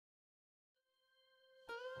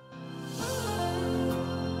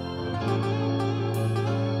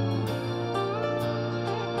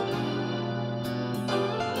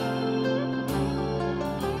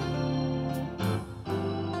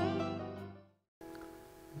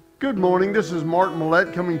Good morning. This is Mark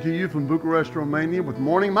Millett coming to you from Bucharest, Romania with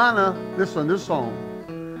Morning Manna. Listen to this song.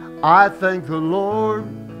 I thank the Lord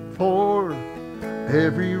for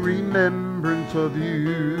every remembrance of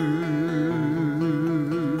you.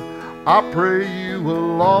 I pray you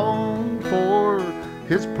will long for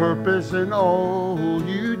His purpose in all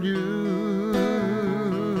you do,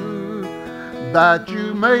 that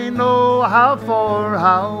you may know how far,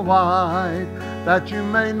 how wide, that you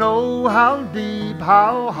may know how deep,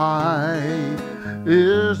 how high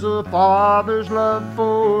is the Father's love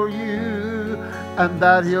for you, and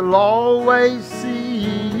that He'll always see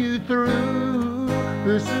you through.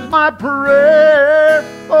 This is my prayer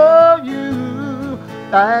for you,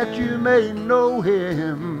 that you may know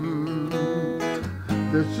Him.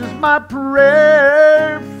 This is my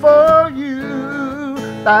prayer for you,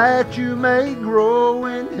 that you may grow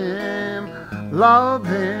in Him, love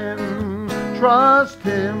Him, trust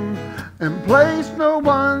Him, and place no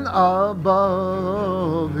one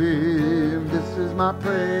above Him. This is my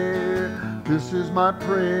prayer. This is my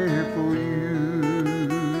prayer for you.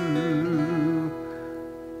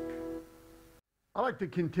 I'd like to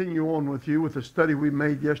continue on with you with the study we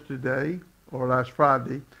made yesterday or last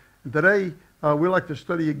Friday. And today we'd like to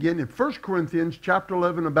study again in 1 Corinthians chapter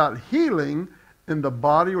 11 about healing in the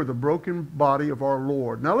body or the broken body of our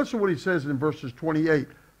Lord. Now listen to what he says in verses 28.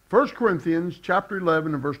 1 Corinthians chapter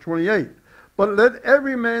 11 and verse 28. But let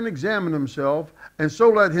every man examine himself, and so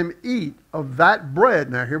let him eat of that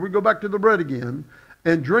bread. Now here we go back to the bread again,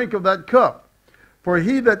 and drink of that cup. For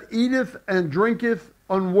he that eateth and drinketh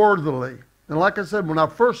unworthily. And like I said, when I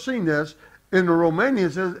first seen this, in the Romanian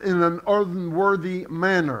it says, in an unworthy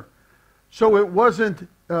manner. So it wasn't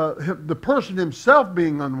the person himself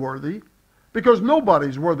being unworthy, because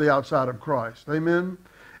nobody's worthy outside of Christ. Amen?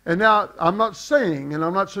 And now, I'm not saying, and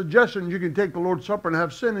I'm not suggesting you can take the Lord's Supper and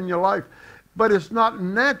have sin in your life, but it's not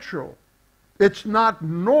natural. It's not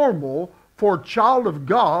normal for a child of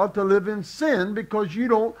God to live in sin because you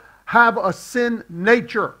don't have a sin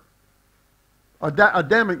nature,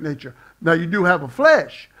 Adamic nature. Now, you do have a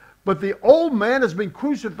flesh, but the old man has been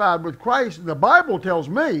crucified with Christ. And the Bible tells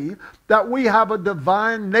me that we have a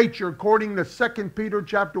divine nature according to 2 Peter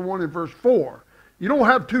chapter 1 and verse 4. You don't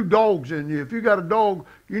have two dogs in you. If you got a dog,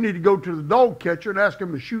 you need to go to the dog catcher and ask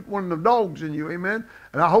him to shoot one of the dogs in you. Amen?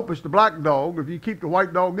 And I hope it's the black dog if you keep the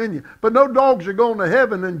white dog in you. But no dogs are going to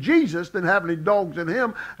heaven, and Jesus didn't have any dogs in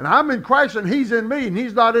him. And I'm in Christ and He's in me, and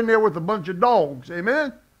He's not in there with a bunch of dogs.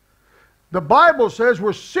 Amen? The Bible says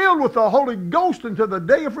we're sealed with the Holy Ghost until the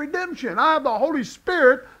day of redemption. I have the Holy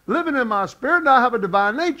Spirit living in my spirit, and I have a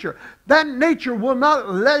divine nature. That nature will not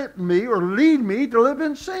let me or lead me to live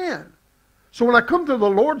in sin. So when I come to the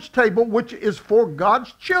Lord's table, which is for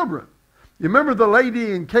God's children, you remember the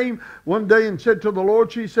lady and came one day and said to the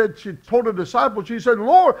Lord, she told the disciples, she said,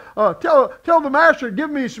 Lord, tell the master, give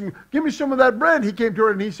me some of that bread. He came to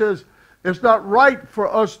her and he says, it's not right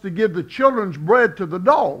for us to give the children's bread to the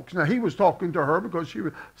dogs. Now he was talking to her because she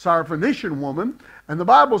was a Syrophoenician woman, and the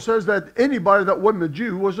Bible says that anybody that wasn't a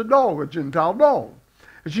Jew was a dog, a Gentile dog.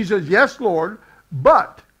 And she says, yes, Lord,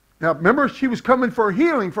 but now, remember, she was coming for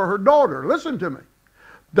healing for her daughter. Listen to me.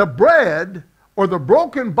 The bread or the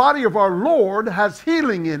broken body of our Lord has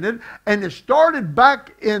healing in it, and it started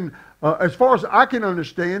back in, as far as I can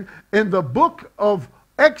understand, in the book of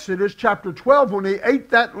Exodus chapter 12 when they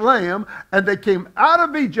ate that lamb and they came out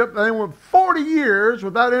of Egypt and they went 40 years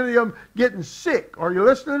without any of them getting sick. Are you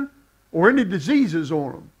listening? Or any diseases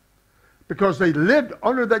on them. Because they lived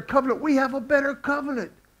under that covenant. We have a better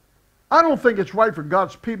covenant. I don't think it's right for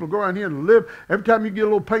God's people to go around here and live. Every time you get a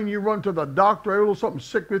little pain, you run to the doctor, a little something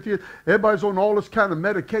sick with you. Everybody's on all this kind of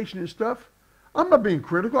medication and stuff. I'm not being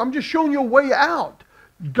critical. I'm just showing you a way out.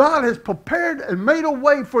 God has prepared and made a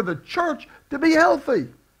way for the church to be healthy.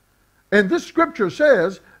 And this scripture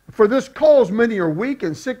says, for this cause many are weak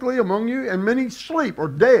and sickly among you, and many sleep or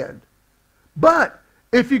dead. But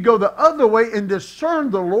if you go the other way and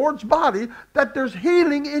discern the Lord's body, that there's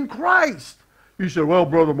healing in Christ. You said, well,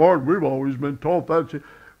 Brother Martin, we've always been taught that's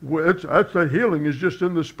the healing is just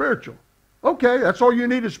in the spiritual. Okay, that's all you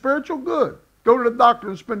need is spiritual? Good. Go to the doctor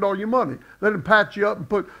and spend all your money. Let him patch you up and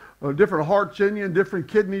put different hearts in you and different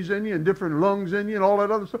kidneys in you and different lungs in you and all that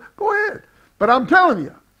other stuff. Go ahead. But I'm telling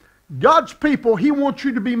you, God's people, He wants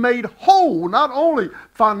you to be made whole, not only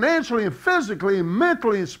financially and physically and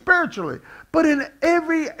mentally and spiritually, but in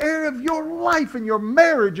every area of your life, in your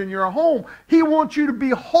marriage, in your home. He wants you to be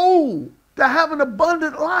whole, to have an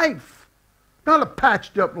abundant life, not a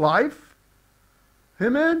patched up life.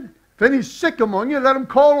 Amen? If any's sick among you, let him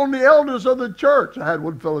call on the elders of the church. I had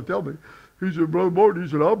one fellow tell me, He said, Brother Martin, he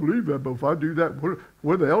said, I believe that, but if I do that,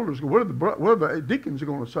 what are the elders, what are the deacons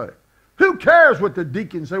going to say? Who cares what the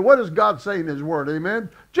deacons say? What does God say in His Word? Amen?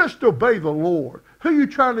 Just obey the Lord. Who you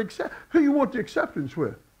trying to accept? Who you want the acceptance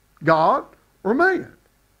with? God or man?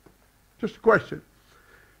 Just a question.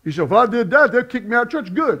 He said, if I did that, they'll kick me out of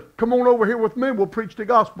church. Good. Come on over here with me. We'll preach the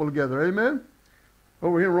gospel together. Amen?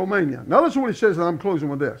 Over here in Romania. Now listen to what he says, and I'm closing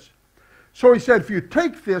with this. So he said, if you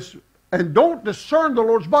take this and don't discern the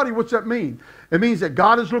Lord's body, what's that mean? It means that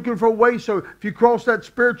God is looking for a way, so if you cross that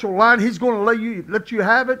spiritual line, He's going to let you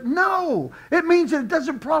have it? No. It means that it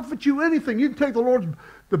doesn't profit you anything. You can take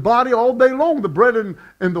the body all day long, the bread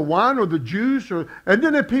and the wine or the juice, and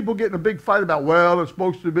then people get in a big fight about, well, it's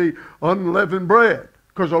supposed to be unleavened bread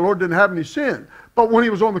because the Lord didn't have any sin. But when He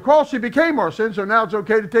was on the cross, He became our sin, so now it's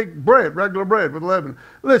okay to take bread, regular bread with leaven.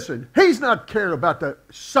 Listen, He's not caring about the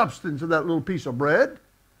substance of that little piece of bread.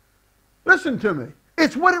 Listen to me.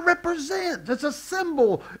 It's what it represents. It's a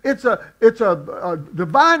symbol. It's a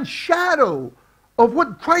divine shadow of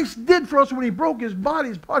what Christ did for us when He broke His body.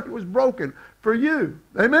 His body was broken for you.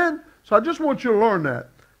 Amen? So I just want you to learn that.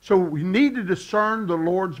 So we need to discern the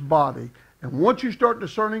Lord's body. And once you start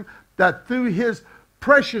discerning that through His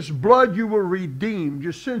precious blood you were redeemed,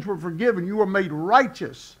 your sins were forgiven, you were made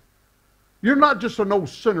righteous. You're not just an old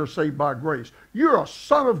sinner saved by grace. You're a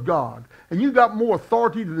son of God. And you got more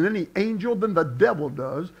authority than any angel, than the devil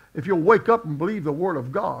does, if you'll wake up and believe the Word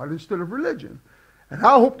of God instead of religion. And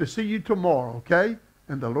I hope to see you tomorrow, okay?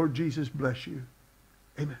 And the Lord Jesus bless you.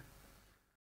 Amen.